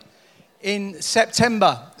In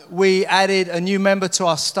September, we added a new member to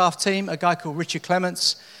our staff team, a guy called Richard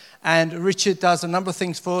Clements. And Richard does a number of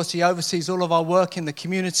things for us. He oversees all of our work in the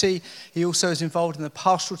community. He also is involved in the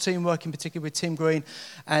pastoral team, working particularly with Tim Green,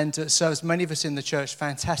 and serves many of us in the church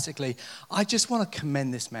fantastically. I just want to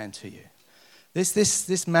commend this man to you.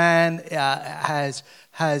 This man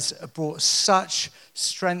has brought such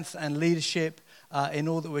strength and leadership in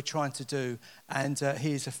all that we're trying to do. And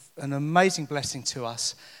he is an amazing blessing to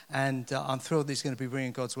us. And I'm thrilled that he's going to be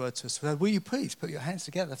bringing God's word to us. So will you please put your hands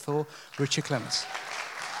together for Richard Clements?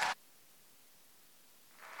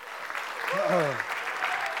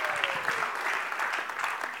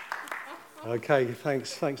 Okay,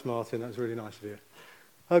 thanks, Martin. That was really nice of you.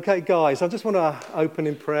 Okay, guys, I just want to open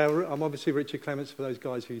in prayer. I'm obviously Richard Clements, for those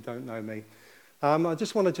guys who don't know me. I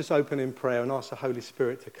just want to open in prayer and ask the Holy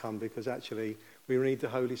Spirit to come, because actually we need the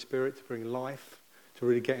Holy Spirit to bring life, to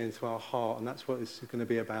really get into our heart, and that's what this is going to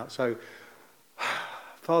be about. So,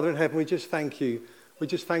 Father in heaven, we just thank you. We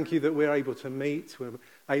just thank you that we're able to meet, we're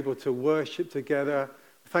able to worship together.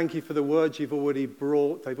 Thank you for the words you've already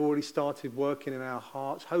brought. They've already started working in our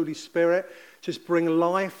hearts. Holy Spirit, just bring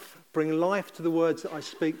life to the words that I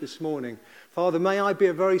speak this morning. Father, may I be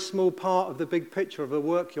a very small part of the big picture of the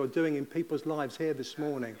work you're doing in people's lives here this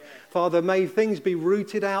morning. Father, may things be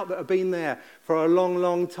rooted out that have been there for a long,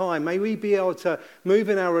 long time. May we be able to move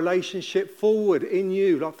in our relationship forward in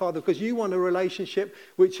you, like Father, because you want a relationship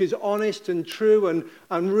which is honest and true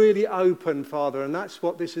and really open, Father. And that's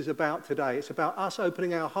what this is about today. It's about us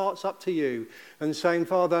opening our hearts up to you and saying,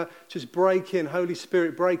 Father, just break in, Holy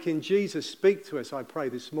Spirit, break in. Jesus, speak to us, I pray,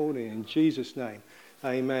 this morning in Jesus' name.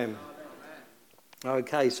 Amen.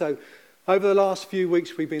 Okay, so over the last few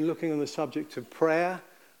weeks we've been looking on the subject of prayer.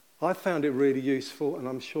 I found it really useful, and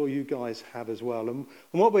I'm sure you guys have as well. And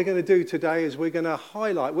what we're going to do today is we're going to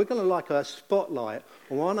like a spotlight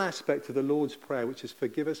on one aspect of the Lord's Prayer, which is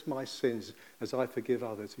forgive us my sins as I forgive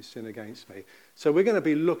others who sin against me. So we're going to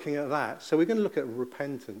be looking at that. So we're going to look at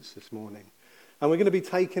repentance this morning. And we're going to be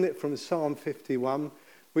taking it from Psalm 51,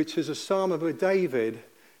 which is a psalm where David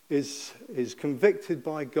is convicted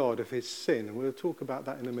by God of his sin. And we'll talk about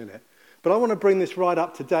that in a minute. But I want to bring this right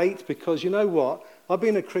up to date, because you know what? I've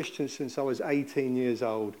been a Christian since I was 18 years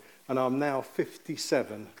old, and I'm now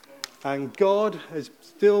 57. And God is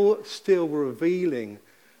still revealing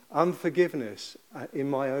unforgiveness in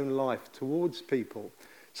my own life towards people.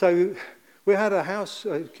 So we had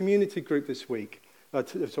a community group this week,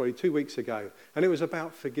 2 weeks ago, and it was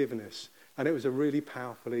about forgiveness. And it was a really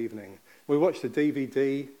powerful evening. We watched the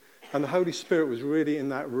DVD, and the Holy Spirit was really in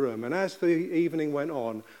that room. And as the evening went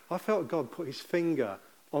on, I felt God put his finger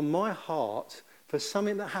on my heart for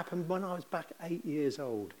something that happened when I was back 8 years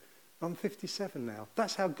old. I'm 57 now.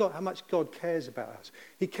 That's how much God cares about us.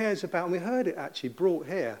 He cares about, and we heard it actually brought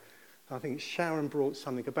here. I think Sharon brought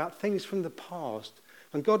something about things from the past.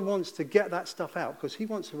 And God wants to get that stuff out because he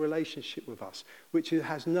wants a relationship with us, which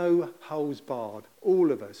has no holes barred.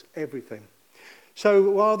 All of us, everything. So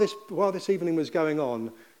while this evening was going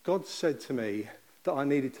on, God said to me that I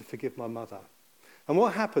needed to forgive my mother. And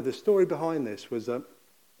what happened, the story behind this was that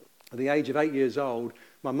at the age of 8 years old,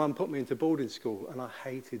 my mum put me into boarding school, and I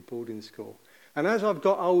hated boarding school. And as I've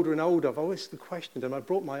got older and older, I've always questioned, and I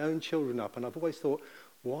brought my own children up, and I've always thought,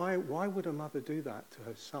 why would a mother do that to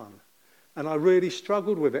her son? And I really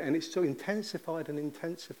struggled with it, and it's so intensified and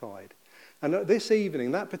intensified. And this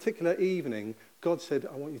evening, that particular evening, God said,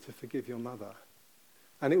 I want you to forgive your mother.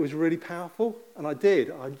 And it was really powerful, and I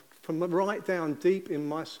did. From right down deep in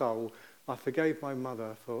my soul, I forgave my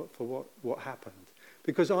mother for what happened.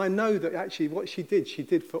 Because I know that actually what she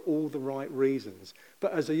did for all the right reasons.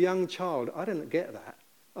 But as a young child, I didn't get that.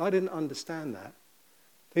 I didn't understand that.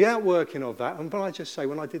 The outworking of that, and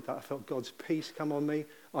when I did that, I felt God's peace come on me.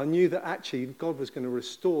 I knew that actually God was going to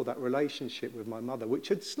restore that relationship with my mother, which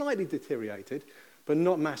had slightly deteriorated, but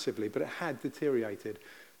not massively, but it had deteriorated.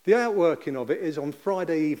 The outworking of it is on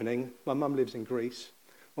Friday evening, my mum lives in Greece.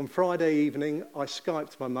 On Friday evening, I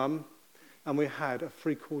Skyped my mum, and we had a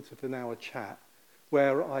 3/4 of an hour chat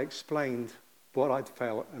where I explained what I'd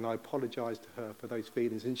felt, and I apologised to her for those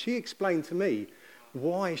feelings. And she explained to me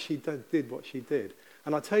why she did what she did.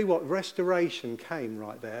 And I tell you what, restoration came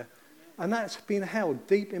right there. And that's been held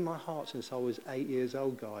deep in my heart since I was 8 years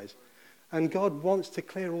old, guys. And God wants to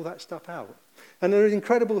clear all that stuff out. And the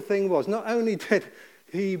incredible thing was, not only did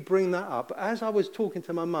he bring that up, but as I was talking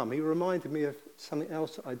to my mum, he reminded me of something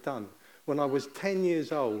else that I'd done when I was 10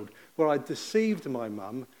 years old, where I deceived my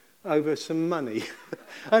mum over some money.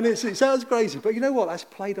 And it sounds crazy, but you know what? That's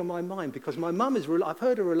played on my mind because my mum I've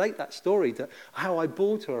heard her relate that story to how I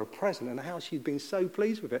bought her a present and how she'd been so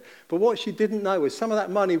pleased with it. But what she didn't know was some of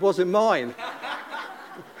that money wasn't mine.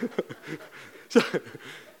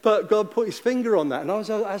 But God put his finger on that. And as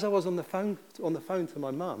I was on the phone to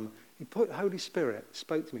my mum, the Holy Spirit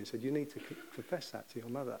spoke to me and said, you need to confess that to your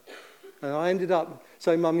mother. And I ended up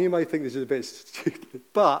saying, Mum, you may think this is a bit stupid,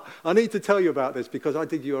 but I need to tell you about this because I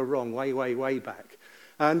did you a wrong way, way, way back.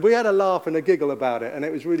 And we had a laugh and a giggle about it, and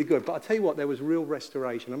it was really good. But I tell you what, there was real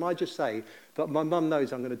restoration. And I just say that my mum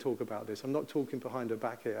knows I'm going to talk about this. I'm not talking behind her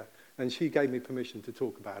back here. And she gave me permission to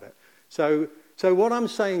talk about it. So what I'm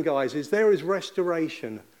saying, guys, is there is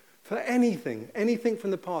restoration for anything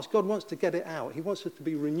from the past. God wants to get it out. He wants us to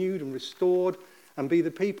be renewed and restored and be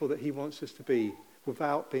the people that he wants us to be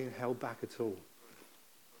without being held back at all.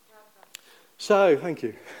 So, thank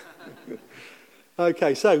you.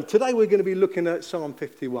 Okay, so today we're going to be looking at Psalm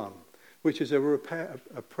 51, which is a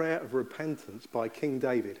prayer of repentance by King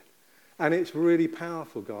David. And it's really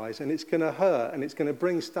powerful, guys, and it's going to hurt and it's going to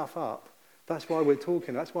bring stuff up. That's why we're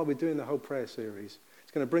talking. That's why we're doing the whole prayer series.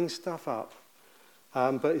 It's going to bring stuff up.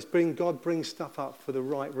 But God brings stuff up for the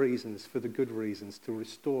right reasons, for the good reasons, to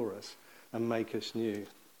restore us and make us new.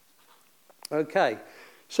 Okay,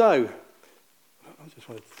 so I just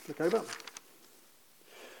want to look over.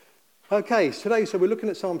 Okay, today, so we're looking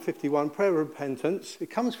at Psalm 51, prayer of repentance. It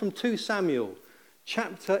comes from 2 Samuel,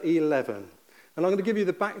 chapter 11. And I'm going to give you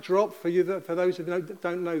the backdrop for those who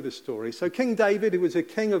don't know the story. So King David, who was a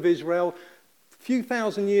king of Israel a few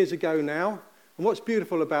thousand years ago now. And what's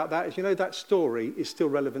beautiful about that is, that story is still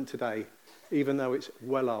relevant today, even though it's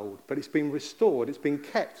well old. But it's been restored, it's been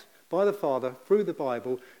kept by the Father through the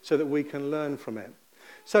Bible so that we can learn from it.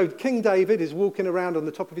 So King David is walking around on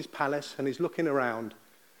the top of his palace and he's looking around.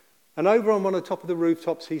 And over on one of the top of the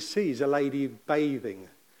rooftops, he sees a lady bathing.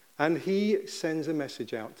 And he sends a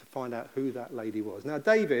message out to find out who that lady was. Now,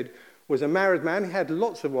 David was a married man. He had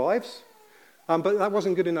lots of wives. But that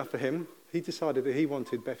wasn't good enough for him. He decided that he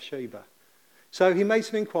wanted Bathsheba. So he made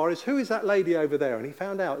some inquiries. Who is that lady over there? And he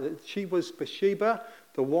found out that she was Bathsheba,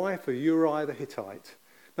 the wife of Uriah the Hittite.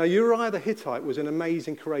 Now, Uriah the Hittite was an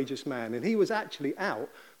amazing, courageous man. And he was actually out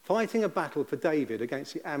fighting a battle for David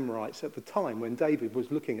against the Amorites at the time when David was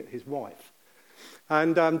looking at his wife.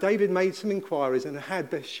 And David made some inquiries and had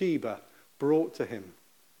Bathsheba brought to him.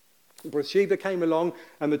 Bathsheba came along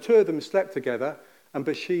and the two of them slept together. And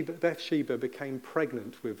Bathsheba became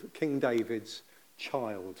pregnant with King David's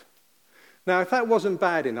child. Now, if that wasn't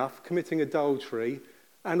bad enough, committing adultery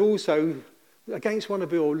and also against one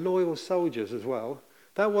of your loyal soldiers as well,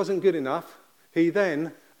 that wasn't good enough. He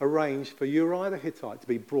then arranged for Uriah the Hittite to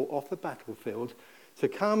be brought off the battlefield to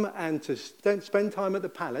come and to spend time at the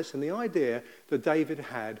palace. And the idea that David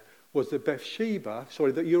had was that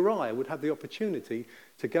that Uriah would have the opportunity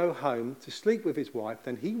to go home to sleep with his wife.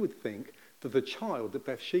 Then he would think that the child that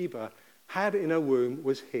Bathsheba had in her womb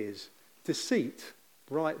was his. Deceit,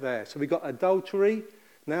 right there. So we've got adultery,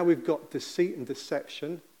 now we've got deceit and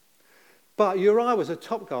deception. But Uriah was a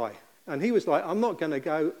top guy, and he was like, I'm not going to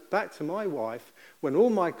go back to my wife when all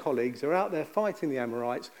my colleagues are out there fighting the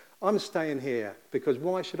Amorites. I'm staying here, because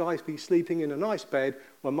why should I be sleeping in a nice bed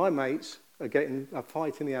when my mates are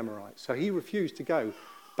fighting the Amorites? So he refused to go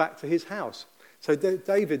back to his house. So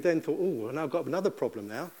David then thought, and I've got another problem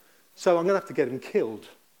now. So I'm going to have to get him killed.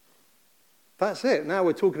 That's it. Now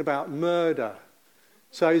we're talking about murder.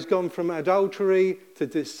 So he's gone from adultery to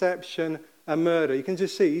deception and murder. You can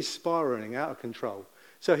just see he's spiraling out of control.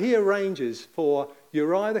 So he arranges for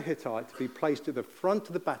Uriah the Hittite to be placed at the front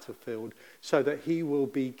of the battlefield so that he will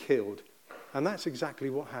be killed. And that's exactly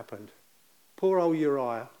what happened. Poor old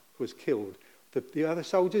Uriah was killed. The other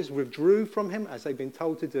soldiers withdrew from him as they'd been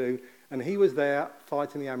told to do, and he was there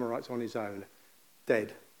fighting the Amorites on his own,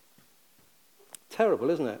 dead. Terrible,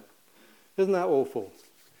 isn't it? Isn't that awful?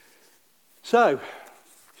 So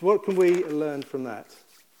what can we learn from that?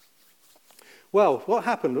 Well, what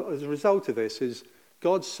happened as a result of this is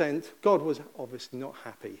God was obviously not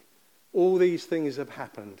happy. All these things have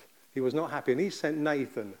happened. He was not happy. And he sent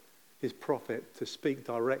Nathan, his prophet, to speak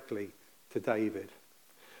directly to David.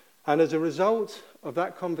 And as a result of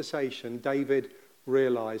that conversation, David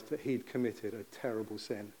realized that he'd committed a terrible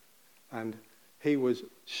sin. And he was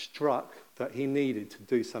struck that he needed to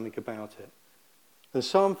do something about it. And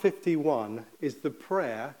Psalm 51 is the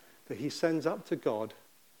prayer that he sends up to God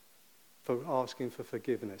for asking for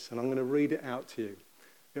forgiveness. And I'm going to read it out to you.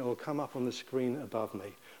 It will come up on the screen above me.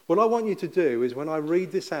 What I want you to do is when I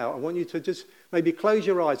read this out, I want you to just maybe close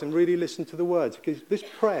your eyes and really listen to the words, because this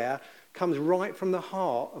prayer comes right from the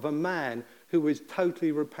heart of a man who is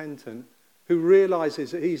totally repentant, who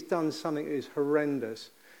realizes that he's done something that is horrendous,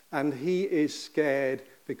 and he is scared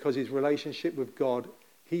because his relationship with God,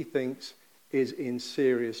 he thinks, is in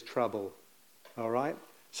serious trouble. All right?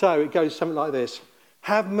 So it goes something like this.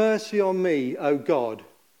 Have mercy on me, O God,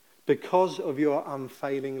 because of your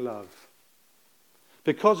unfailing love.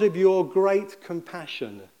 Because of your great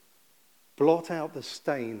compassion, blot out the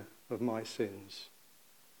stain of my sins.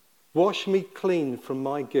 Wash me clean from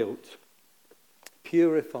my guilt.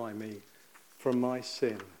 Purify me from my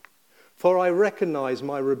sin. For I recognize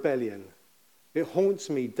my rebellion. It haunts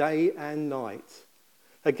me day and night.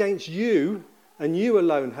 Against you, and you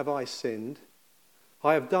alone, have I sinned.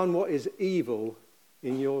 I have done what is evil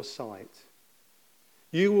in your sight.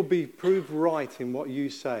 You will be proved right in what you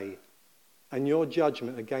say, and your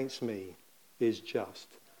judgment against me is just.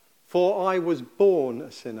 For I was born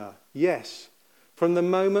a sinner, yes, from the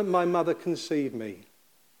moment my mother conceived me.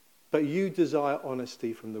 But you desire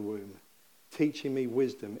honesty from the womb, teaching me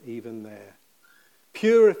wisdom even there.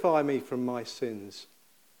 Purify me from my sins,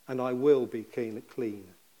 and I will be clean.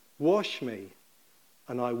 Wash me,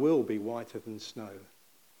 and I will be whiter than snow.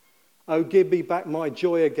 Oh, give me back my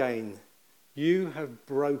joy again. You have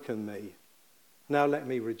broken me. Now let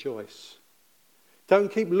me rejoice.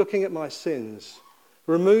 Don't keep looking at my sins.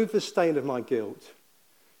 Remove the stain of my guilt.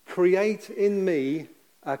 Create in me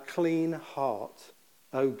a clean heart,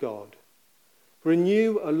 O God.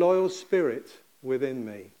 Renew a loyal spirit within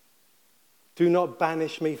me. Do not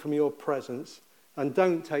banish me from your presence, and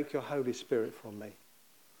don't take your Holy Spirit from me.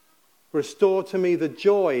 Restore to me the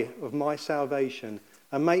joy of my salvation,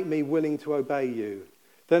 and make me willing to obey you.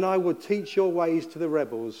 Then I will teach your ways to the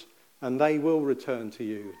rebels, and they will return to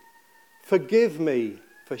you. Forgive me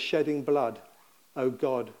for shedding blood, O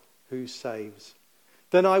God who saves.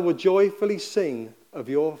 Then I will joyfully sing of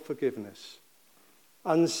your forgiveness.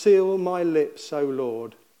 Unseal my lips, O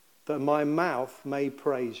Lord, that my mouth may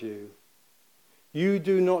praise you. You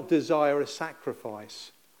do not desire a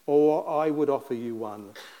sacrifice, or I would offer you one.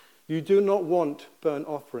 You do not want burnt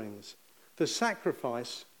offerings. The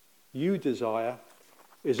sacrifice you desire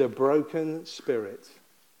is a broken spirit.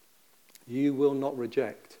 You will not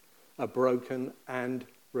reject a broken and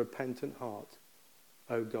repentant heart,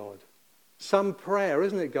 O God. Some prayer,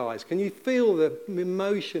 isn't it, guys? Can you feel the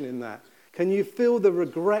emotion in that? Can you feel the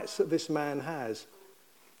regrets that this man has?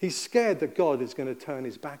 He's scared that God is going to turn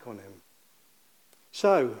his back on him.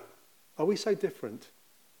 So, are we so different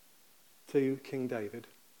to King David?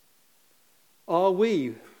 Are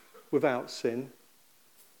we without sin?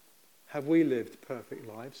 Have we lived perfect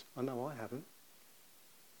lives? I know I haven't.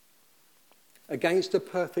 Against a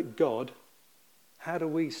perfect God, how do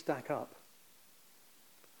we stack up?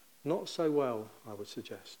 Not so well, I would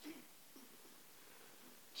suggest.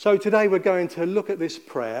 So today we're going to look at this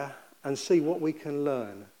prayer and see what we can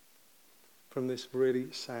learn from this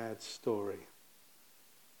really sad story.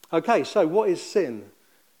 Okay, so what is sin?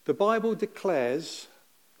 The Bible declares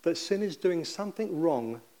that sin is doing something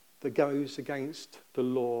wrong that goes against the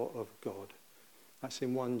law of God. That's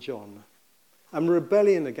in 1 John. And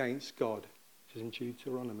rebellion against God, which is in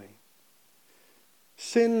Deuteronomy.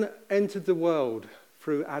 Sin entered the world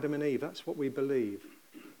through Adam and Eve. That's what we believe.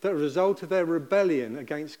 That as a result of their rebellion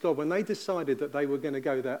against God, when they decided that they were going to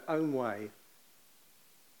go their own way,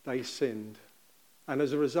 they sinned. And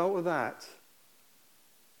as a result of that,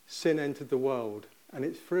 sin entered the world. And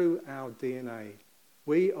it's through our DNA.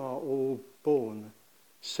 We are all born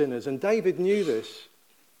sinners. And David knew this.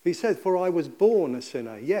 He said, for I was born a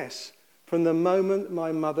sinner. Yes, from the moment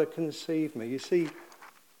my mother conceived me. You see,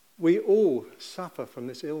 we all suffer from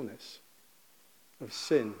this illness of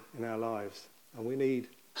sin in our lives. And we need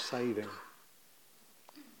saving.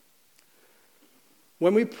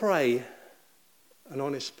 When we pray an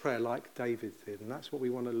honest prayer like David did, and that's what we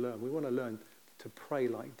want to learn. We want to learn to pray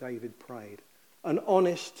like David prayed. An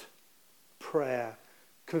honest prayer,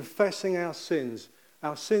 confessing our sins.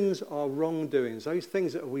 Our sins are wrongdoings, those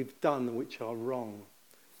things that we've done which are wrong.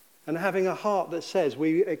 And having a heart that says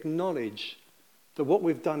we acknowledge that what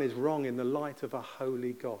we've done is wrong in the light of a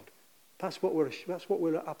holy God. That's what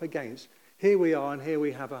we're up against. Here we are, and here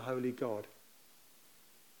we have a holy God.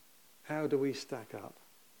 How do we stack up?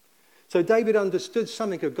 So David understood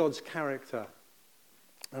something of God's character,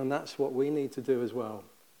 and that's what we need to do as well.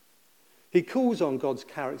 He calls on God's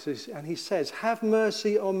character, and he says, have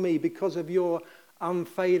mercy on me because of your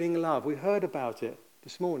unfailing love. We heard about it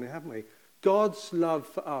this morning, haven't we? God's love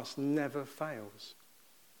for us never fails.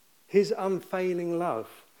 His unfailing love,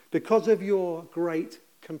 because of your great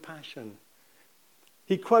compassion.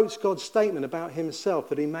 He quotes God's statement about himself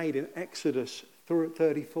that he made in Exodus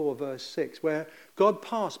 34, verse 6, where God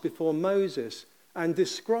passed before Moses and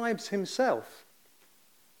describes himself.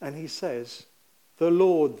 And he says, the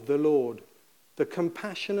Lord, the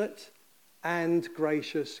compassionate and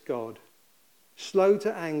gracious God, slow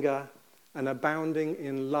to anger and abounding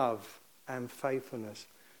in love and faithfulness.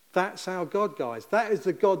 That's our God, guys. That is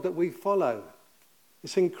the God that we follow.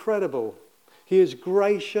 It's incredible. He is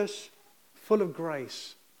gracious, full of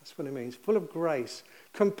grace. That's what it means. Full of grace,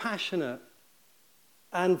 compassionate,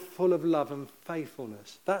 and full of love and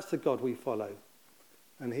faithfulness. That's the God we follow.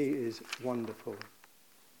 And he is wonderful.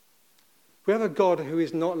 We have a God who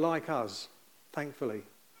is not like us, thankfully.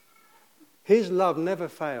 His love never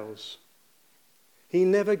fails. He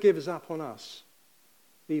never gives up on us,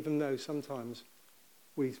 even though sometimes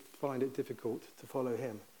we find it difficult to follow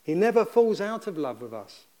him. He never falls out of love with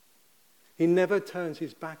us. He never turns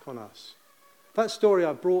his back on us. That story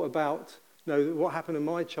I brought about, what happened in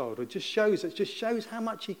my childhood, just shows how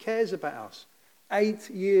much he cares about us. 8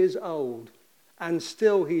 years old, and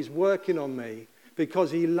still he's working on me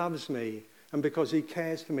because he loves me and because he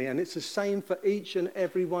cares for me. And it's the same for each and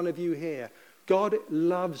every one of you here. God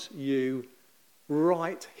loves you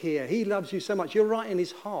right here. He loves you so much. You're right in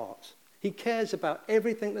his heart. He cares about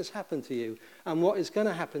everything that's happened to you and what is going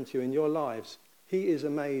to happen to you in your lives. He is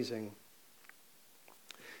amazing.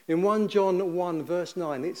 In 1 John 1 verse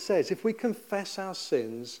 9 it says, if we confess our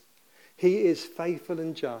sins, he is faithful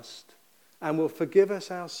and just and will forgive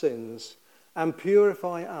us our sins and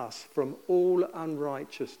purify us from all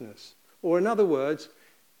unrighteousness. Or in other words,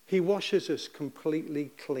 he washes us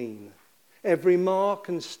completely clean. Every mark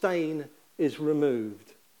and stain is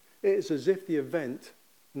removed. It is as if the event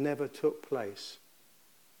never took place.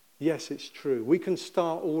 Yes, it's true. We can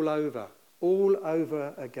start all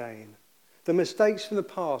over again. The mistakes from the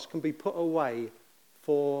past can be put away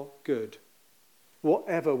for good.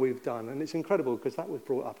 Whatever we've done. And it's incredible because that was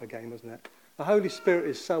brought up again, wasn't it? The Holy Spirit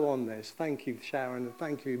is so on this. Thank you, Sharon, and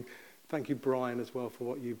thank you, Brian, as well, for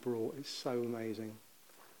what you brought. It's so amazing.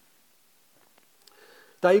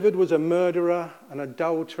 David was a murderer, an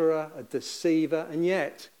adulterer, a deceiver, and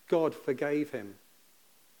yet God forgave him.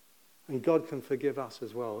 And God can forgive us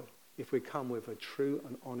as well if we come with a true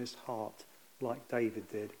and honest heart like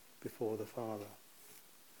David did before the Father.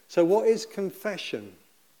 So what is confession?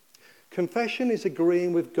 Confession is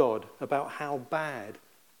agreeing with God about how bad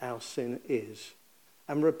our sin is.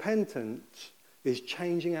 And repentance is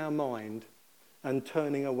changing our mind and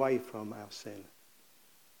turning away from our sin.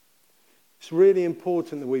 It's really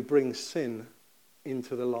important that we bring sin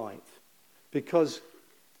into the light because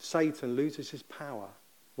Satan loses his power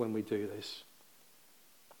when we do this.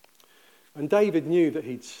 And David knew that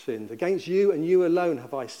he'd sinned. Against you and you alone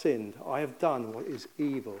have I sinned. I have done what is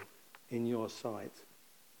evil in your sight.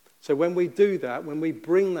 So when we do that, when we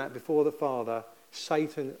bring that before the Father,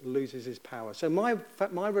 Satan loses his power. So my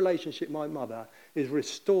relationship with my mother is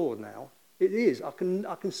restored now. It is. I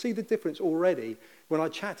can see the difference already when I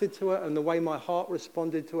chatted to her and the way my heart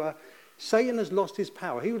responded to her. Satan has lost his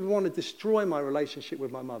power. He would want to destroy my relationship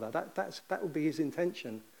with my mother. That would be his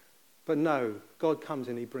intention. But no, God comes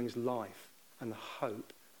and he brings life and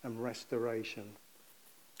hope and restoration.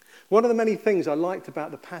 One of the many things I liked about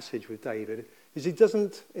the passage with David is he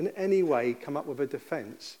doesn't in any way come up with a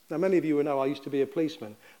defence. Now, many of you will know I used to be a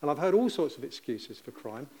policeman, and I've heard all sorts of excuses for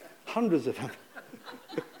crime, hundreds of them.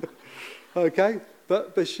 Okay,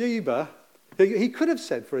 but Bathsheba, he could have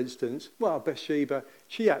said, for instance, well, Bathsheba,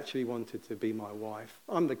 she actually wanted to be my wife.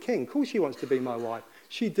 I'm the king. Of course she wants to be my wife.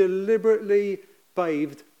 She deliberately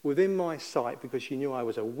bathed within my sight because she knew I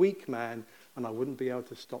was a weak man and I wouldn't be able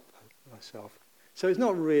to stop myself. So it's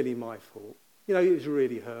not really my fault. It was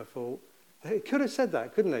really her fault. He could have said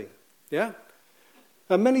that, couldn't he? Yeah?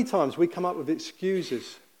 And many times we come up with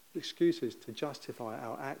excuses to justify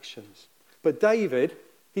our actions. But David,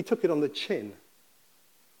 he took it on the chin.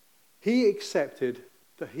 He accepted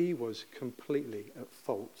that he was completely at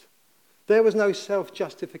fault. There was no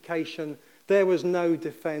self-justification. There was no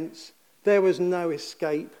defense. There was no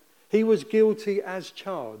escape. He was guilty as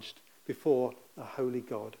charged before a holy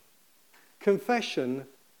God. Confession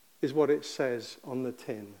is what it says on the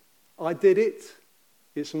tin. I did it.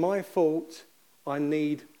 It's my fault. I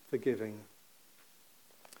need forgiving.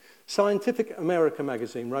 Scientific America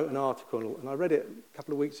magazine wrote an article, and I read it a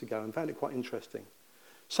couple of weeks ago and found it quite interesting.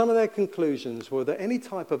 Some of their conclusions were that any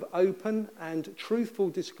type of open and truthful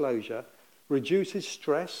disclosure reduces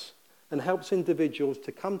stress and helps individuals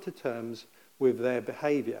to come to terms with their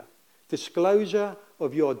behaviour. Disclosure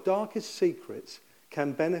of your darkest secrets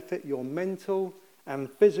can benefit your mental and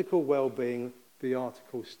physical well-being, the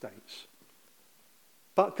article states.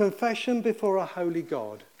 But confession before a holy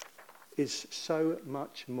God is so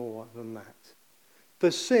much more than that.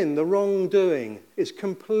 The sin, the wrongdoing is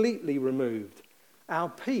completely removed. Our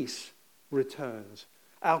peace returns.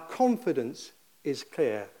 Our confidence is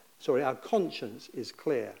clear. Our conscience is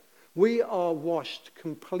clear. We are washed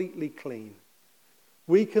completely clean.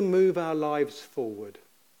 We can move our lives forward.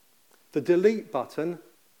 The delete button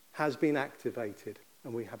has been activated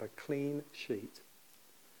and we have a clean sheet.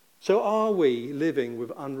 So are we living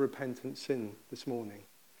with unrepentant sin this morning?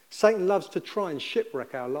 Satan loves to try and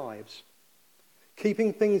shipwreck our lives.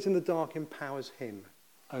 Keeping things in the dark empowers him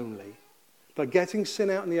only. But getting sin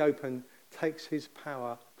out in the open takes his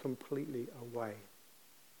power completely away.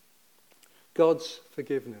 God's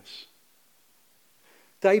forgiveness.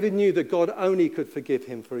 David knew that God only could forgive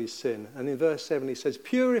him for his sin. And in verse 7 he says,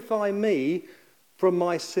 "Purify me from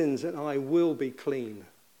my sins and I will be clean.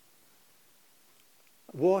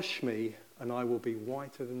 Wash me and I will be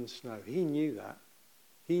whiter than snow." He knew that.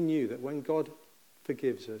 He knew that when God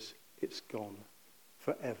forgives us, it's gone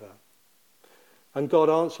forever. And God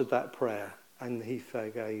answered that prayer and he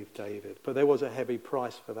forgave David. But there was a heavy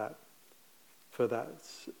price for that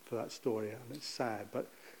story, and it's sad.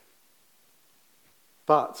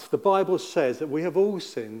 But the Bible says that we have all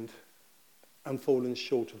sinned and fallen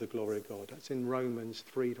short of the glory of God. That's in Romans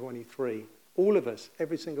 3:23. All of us,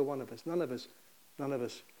 every single one of us, none of us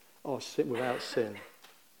are without sin.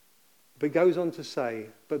 But it goes on to say,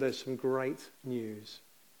 but there's some great news.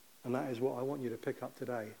 And that is what I want you to pick up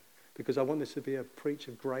today. Because I want this to be a preach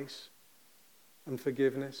of grace and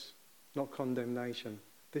forgiveness, not condemnation.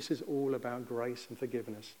 This is all about grace and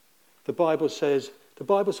forgiveness. The Bible says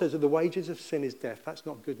that the wages of sin is death. That's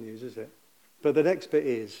not good news, is it? But the next bit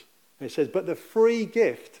is. And it says, but the free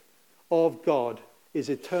gift of God is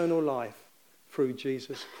eternal life through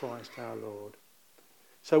Jesus Christ our Lord.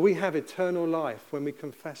 So we have eternal life when we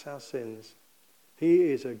confess our sins. He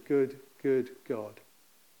is a good, good God.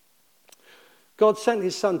 God sent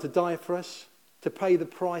his Son to die for us, to pay the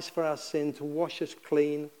price for our sin, to wash us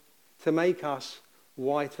clean, to make us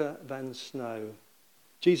whiter than snow.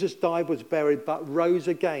 Jesus died, was buried, but rose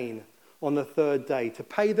again on the third day to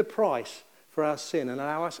pay the price for our sin and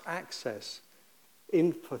allow us access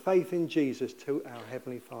for faith in Jesus to our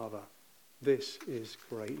Heavenly Father. This is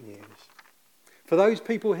great news. For those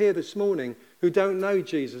people here this morning who don't know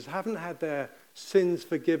Jesus, haven't had their sins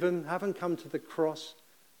forgiven, haven't come to the cross,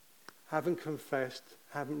 haven't confessed,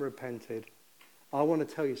 haven't repented, I want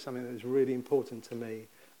to tell you something that is really important to me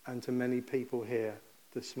and to many people here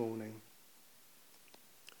this morning.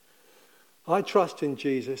 I trust in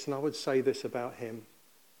Jesus, and I would say this about him.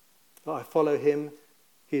 That I follow him.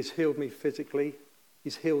 He has healed me physically.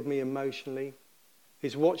 He's healed me emotionally.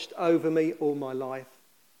 He's watched over me all my life.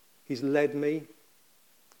 He's led me.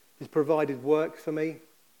 He's provided work for me.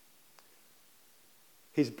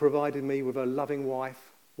 He's provided me with a loving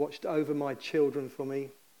wife, watched over my children for me,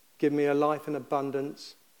 given me a life in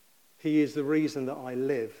abundance. He is the reason that I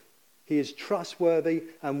live. He is trustworthy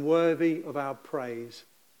and worthy of our praise.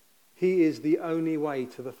 He is the only way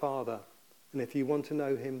to the Father. And if you want to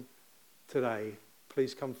know him today,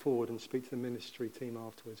 please come forward and speak to the ministry team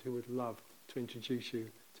afterwards, who would love to introduce you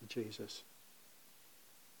to Jesus.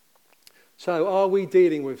 So, are we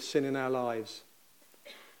dealing with sin in our lives?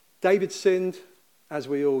 David sinned, as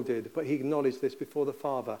we all did, but he acknowledged this before the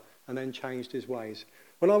Father and then changed his ways.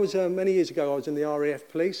 When I was, many years ago, I was in the RAF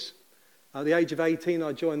police. At the age of 18,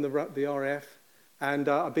 I joined the RAF. And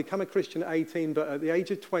I'd become a Christian at 18, but at the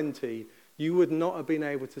age of 20, you would not have been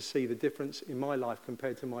able to see the difference in my life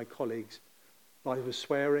compared to my colleagues. I was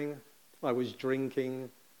swearing, I was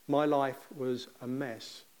drinking. My life was a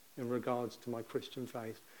mess in regards to my Christian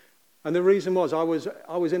faith. And the reason was I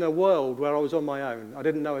was in a world where I was on my own. I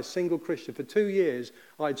didn't know a single Christian. For 2 years,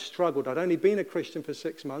 I'd struggled. I'd only been a Christian for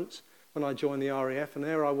 6 months when I joined the RAF, and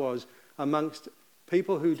there I was amongst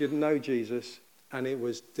people who didn't know Jesus, and it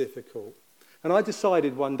was difficult. And I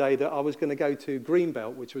decided one day that I was going to go to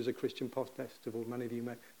Greenbelt, which was a Christian pop festival. Many of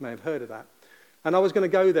you may have heard of that. And I was going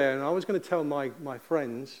to go there, and I was going to tell my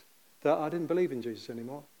friends that I didn't believe in Jesus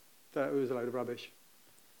anymore, that it was a load of rubbish.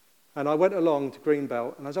 And I went along to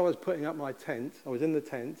Greenbelt, and as I was putting up my tent, I was in the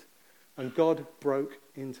tent, and God broke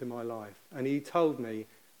into my life. And he told me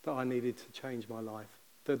that I needed to change my life,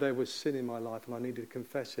 that there was sin in my life, and I needed to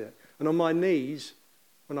confess it. And on my knees,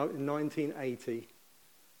 in 1980,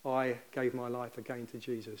 I gave my life again to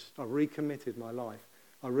Jesus. I recommitted my life.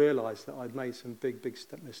 I realized that I'd made some big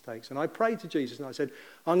mistakes. And I prayed to Jesus and I said,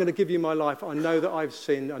 I'm going to give you my life. I know that I've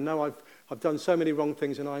sinned. I know I've done so many wrong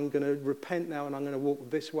things, and I'm going to repent now and I'm going to walk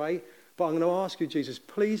this way. But I'm going to ask you, Jesus,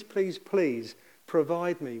 please, please, please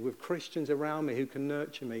provide me with Christians around me who can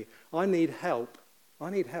nurture me. I need help. I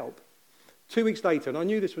need help 2 weeks later, and I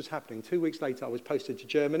knew this was happening, 2 weeks later I was posted to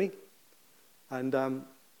Germany. And on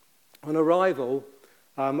arrival,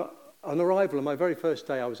 on my very first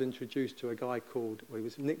day, I was introduced to a guy called, well,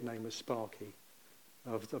 his nickname was Sparky.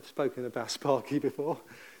 I've spoken about Sparky before.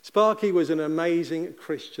 Sparky was an amazing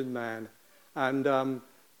Christian man. And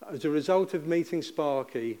as a result of meeting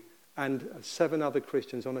Sparky and 7 other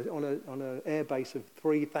Christians on an air base of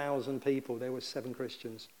 3,000 people, there were 7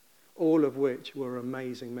 Christians, all of which were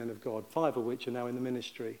amazing men of God, 5 of which are now in the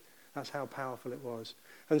ministry. That's how powerful it was.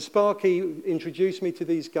 And Sparky introduced me to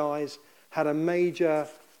these guys, had a major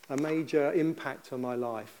impact on my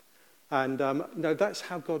life. And no, that's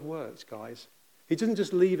how God works, guys. He doesn't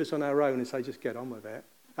just leave us on our own and say, just get on with it.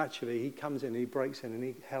 Actually, he comes in, he breaks in, and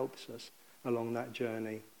he helps us along that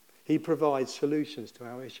journey. He provides solutions to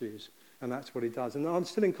our issues, and that's what he does. And I'm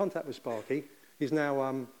still in contact with Sparky. He's now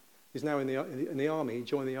in the army. He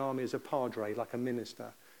joined the army as a padre, like a minister,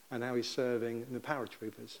 and now he's serving in the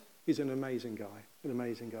paratroopers. He's an amazing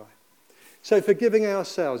guy, So forgiving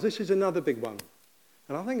ourselves, this is another big one.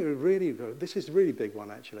 And I think this is a really big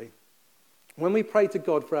one, actually. When we pray to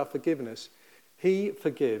God for our forgiveness, he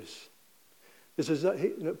forgives.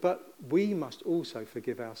 But we must also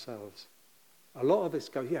forgive ourselves. A lot of us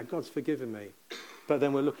go, yeah, God's forgiven me. But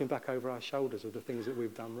then we're looking back over our shoulders of the things that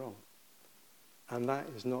we've done wrong. And that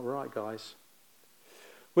is not right, guys.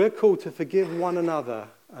 We're called to forgive one another,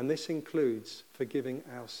 and this includes forgiving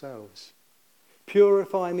ourselves.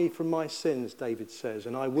 Purify me from my sins, David says,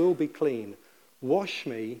 and I will be clean. Wash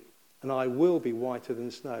me, and I will be whiter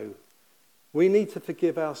than snow. We need to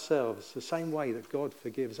forgive ourselves the same way that God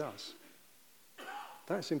forgives us.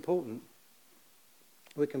 That's important.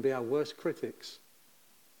 We can be our worst critics.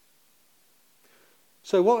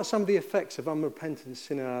 So what are some of the effects of unrepentant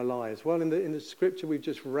sin in our lives? Well, in the scripture we've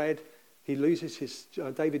just read, David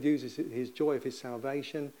loses his joy of his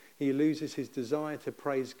salvation. He loses his desire to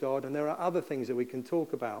praise God. And there are other things that we can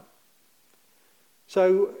talk about.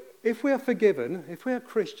 So if we are forgiven, if we are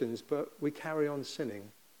Christians, but we carry on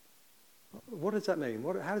sinning, what does that mean?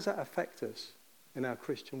 How does that affect us in our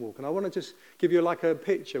Christian walk? And I want to just give you like a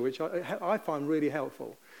picture, which I find really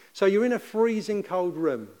helpful. So you're in a freezing cold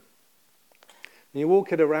room. And you're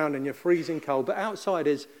walking around and you're freezing cold. But outside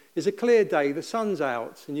is a clear day. The sun's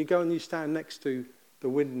out. And you go and you stand next to the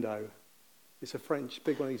window. It's a French,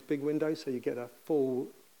 one of these big windows. So you get the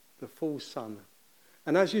full sun.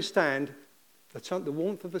 And as you stand, the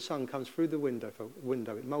warmth of the sun comes through the window.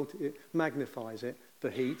 It magnifies it,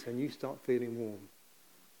 the heat, and you start feeling warm.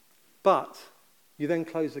 But you then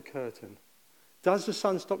close the curtain. Does the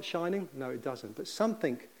sun stop shining? No, it doesn't. But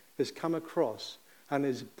something has come across and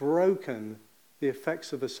has broken the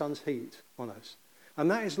effects of the sun's heat on us. And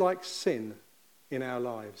that is like sin in our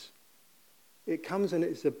lives. It comes and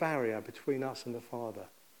it's a barrier between us and the Father.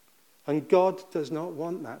 And God does not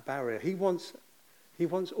want that barrier. He wants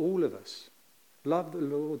all of us. Love the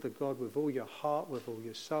Lord, the God, with all your heart, with all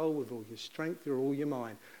your soul, with all your strength, with all your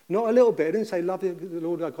mind. Not a little bit. It didn't say love the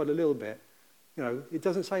Lord our God a little bit. You know, it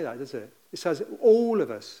doesn't say that, does it? It says all of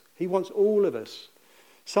us. He wants all of us.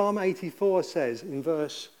 Psalm 84 says in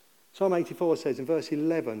verse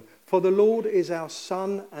 11, "For the Lord is our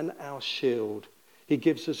sun and our shield. He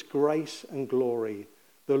gives us grace and glory.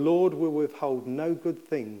 The Lord will withhold no good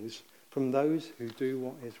things from those who do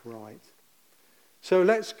what is right." So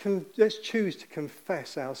let's choose to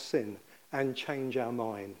confess our sin and change our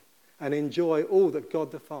mind and enjoy all that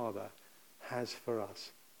God the Father has for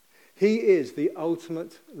us. He is the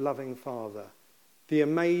ultimate loving Father, the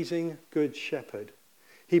amazing Good Shepherd.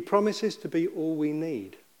 He promises to be all we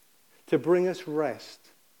need, to bring us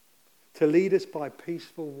rest, to lead us by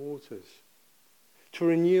peaceful waters, to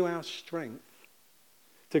renew our strength,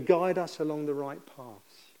 to guide us along the right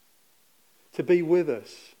paths, to be with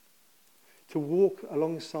us, to walk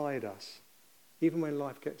alongside us, even when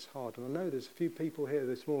life gets hard. And I know there's a few people here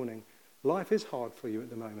this morning, life is hard for you at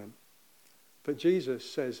the moment. But Jesus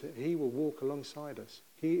says that he will walk alongside us.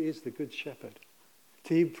 He is the Good Shepherd.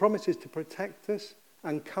 He promises to protect us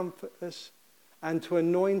and comfort us and to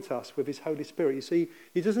anoint us with his Holy Spirit. You see,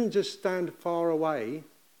 he doesn't just stand far away.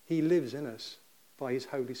 He lives in us by his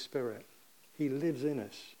Holy Spirit. He lives in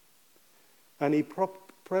us. And he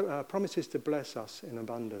promises to bless us in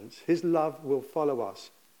abundance. His love will follow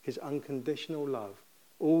us, his unconditional love,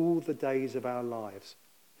 all the days of our lives.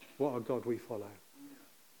 What a God we follow.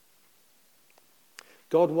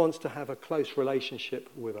 God wants to have a close relationship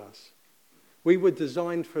with us. We were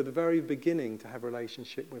designed for the very beginning to have a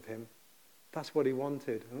relationship with him. That's what he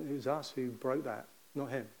wanted. And it was us who broke that, not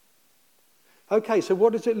him. Okay, so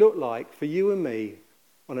what does it look like for you and me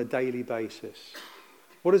on a daily basis?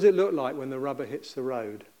 What does it look like when the rubber hits the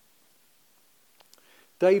road?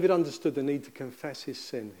 David understood the need to confess his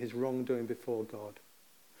sin, his wrongdoing before God.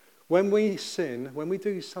 When we sin, when we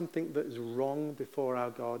do something that is wrong before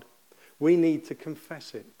our God, we need to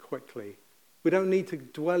confess it quickly. We don't need to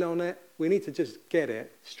dwell on it. We need to just get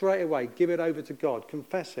it straight away, give it over to God,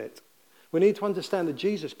 confess it. We need to understand that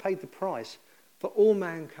Jesus paid the price for all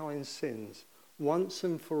mankind's sins once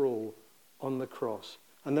and for all on the cross,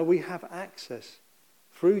 and that we have access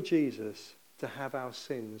through Jesus to have our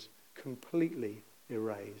sins completely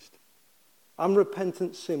erased.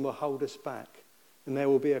 Unrepentant sin will hold us back, and there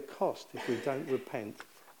will be a cost if we don't repent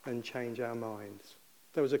and change our minds.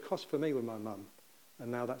 There was a cost for me with my mum, and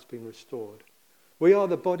now that's been restored. We are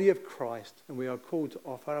the body of Christ, and we are called to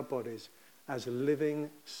offer our bodies as living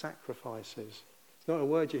sacrifices. It's not a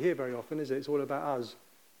word you hear very often, is it? It's all about us.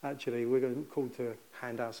 Actually, we're called to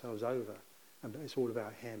hand ourselves over, and it's all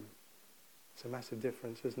about him. It's a massive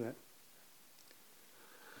difference, isn't it?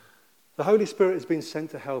 The Holy Spirit has been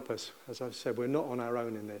sent to help us. As I've said, we're not on our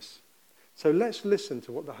own in this. So let's listen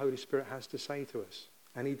to what the Holy Spirit has to say to us.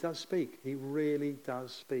 And he does speak. He really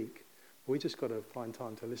does speak. We just got to find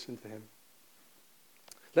time to listen to him.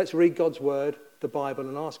 Let's read God's word, the Bible,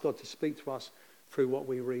 and ask God to speak to us through what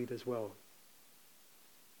we read as well.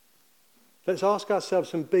 Let's ask ourselves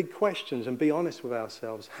some big questions and be honest with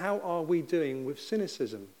ourselves. How are we doing with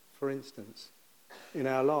cynicism, for instance, in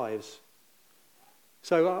our lives?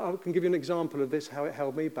 So I can give you an example of this, how it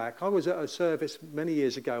held me back. I was at a service many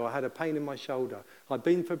years ago. I had a pain in my shoulder. I'd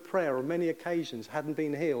been for prayer on many occasions, hadn't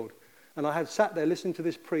been healed. And I had sat there listening to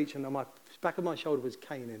this preach, and the back of my shoulder was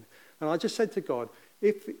caning. And I just said to God,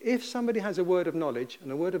 if somebody has a word of knowledge,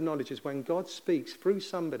 and a word of knowledge is when God speaks through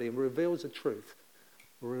somebody and reveals a truth,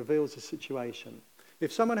 or reveals a situation.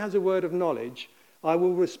 If someone has a word of knowledge, I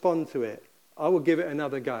will respond to it. I will give it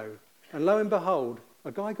another go. And lo and behold,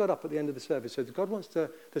 a guy got up at the end of the service and said,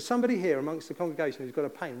 there's somebody here amongst the congregation who's got a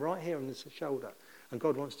pain right here on the shoulder, and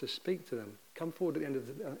God wants to speak to them. Come forward at the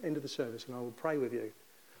end of the service and I will pray with you.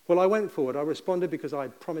 Well, I went forward. I responded because I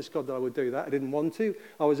promised God that I would do that. I didn't want to.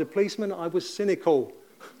 I was a policeman. I was cynical.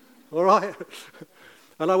 All right?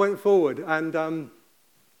 And I went forward, and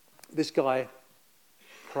this guy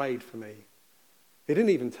prayed for me. He didn't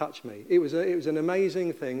even touch me. It was an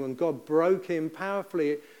amazing thing when God broke in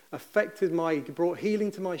powerfully. He brought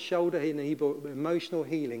healing to my shoulder, and he brought emotional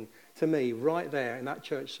healing to me right there in that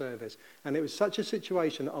church service. And it was such a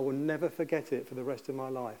situation that I will never forget it for the rest of my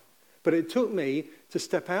life. But it took me to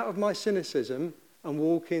step out of my cynicism and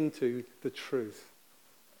walk into the truth.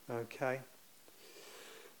 Okay?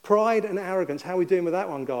 Pride and arrogance. How are we doing with that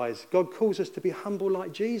one, guys? God calls us to be humble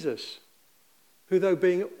like Jesus, who, though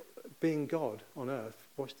being God on earth,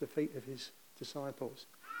 washed the feet of his disciples.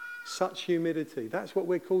 Such humility. That's what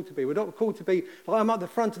we're called to be. We're not called to be, like, I'm at the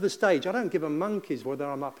front of the stage. I don't give a monkey's whether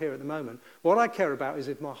I'm up here at the moment. What I care about is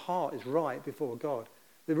if my heart is right before God.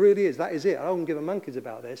 It really is. That is it. I don't give a monkey's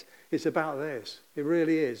about this. It's about this. It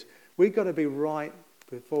really is. We've got to be right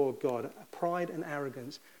before God. Pride and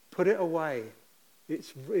arrogance. Put it away.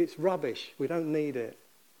 It's rubbish. We don't need it.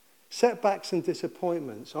 Setbacks and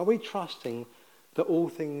disappointments. Are we trusting that in all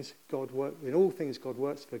things God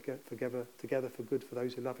works together for good for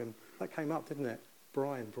those who love him? That came up, didn't it?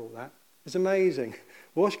 Brian brought that. It's amazing.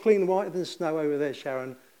 Wash clean whiter than snow over there,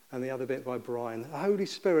 Sharon, and the other bit by Brian. The Holy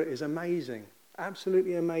Spirit is amazing.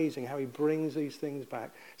 Absolutely amazing how he brings these things back.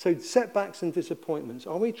 So setbacks and disappointments.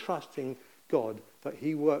 Are we trusting God that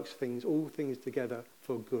he works all things together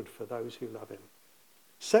for good for those who love him?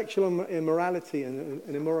 Sexual immorality and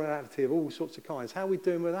immorality of all sorts of kinds. How are we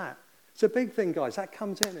doing with that? It's a big thing, guys. That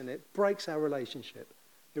comes in and it breaks our relationship.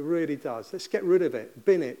 It really does. Let's get rid of it.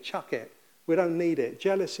 Bin it. Chuck it. We don't need it.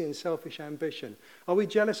 Jealousy and selfish ambition. Are we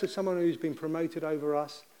jealous of someone who's been promoted over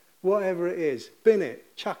us? Whatever it is, bin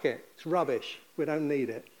it. Chuck it. It's rubbish. We don't need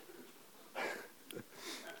it.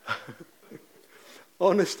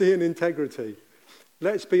 Honesty and integrity.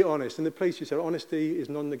 Let's be honest. In the police, you said honesty is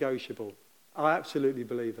non-negotiable. I absolutely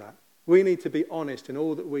believe that. We need to be honest in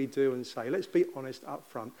all that we do and say. Let's be honest up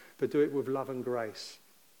front, but do it with love and grace.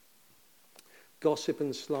 Gossip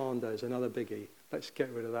and slander is another biggie. Let's get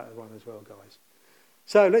rid of that one as well, guys.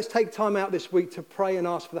 So let's take time out this week to pray and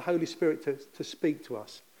ask for the Holy Spirit to speak to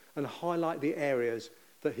us and highlight the areas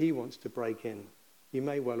that he wants to break in. You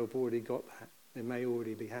may well have already got that. It may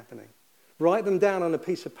already be happening. Write them down on a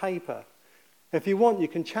piece of paper. If you want, you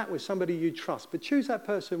can chat with somebody you trust, but choose that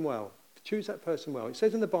person well. Choose that person well. It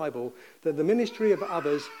says in the Bible that the ministry of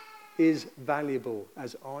others is valuable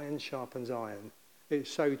as iron sharpens iron.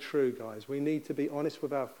 It's so true, guys. We need to be honest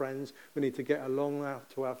with our friends. We need to get along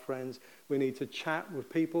to our friends. We need to chat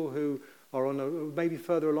with people who are maybe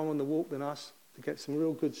further along on the walk than us to get some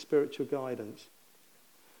real good spiritual guidance.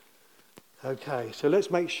 Okay, so let's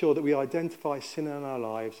make sure that we identify sin in our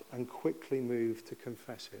lives and quickly move to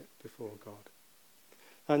confess it before God.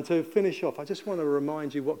 And to finish off, I just want to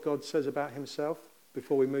remind you what God says about himself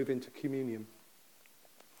before we move into communion.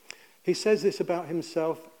 He says this about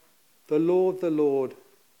himself: the Lord,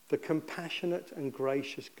 the compassionate and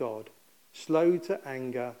gracious God, slow to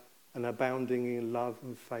anger and abounding in love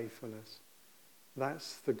and faithfulness.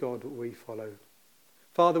 That's the God that we follow.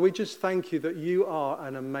 Father, we just thank you that you are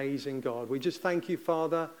an amazing God. We just thank you,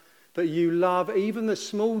 Father, that you love even the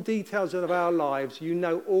small details of our lives. You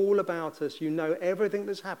know all about us. You know everything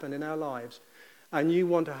that's happened in our lives. And you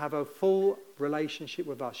want to have a full relationship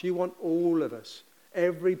with us. You want all of us,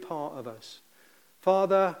 every part of us.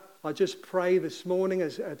 Father, I just pray this morning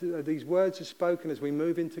as these words are spoken, as we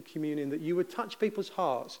move into communion, that you would touch people's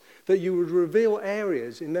hearts, that you would reveal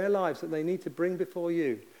areas in their lives that they need to bring before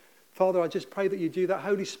you. Father, I just pray that you do that.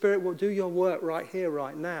 Holy Spirit will do your work right here,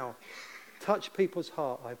 right now. Touch people's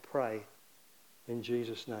heart, I pray. In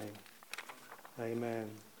Jesus' name, amen.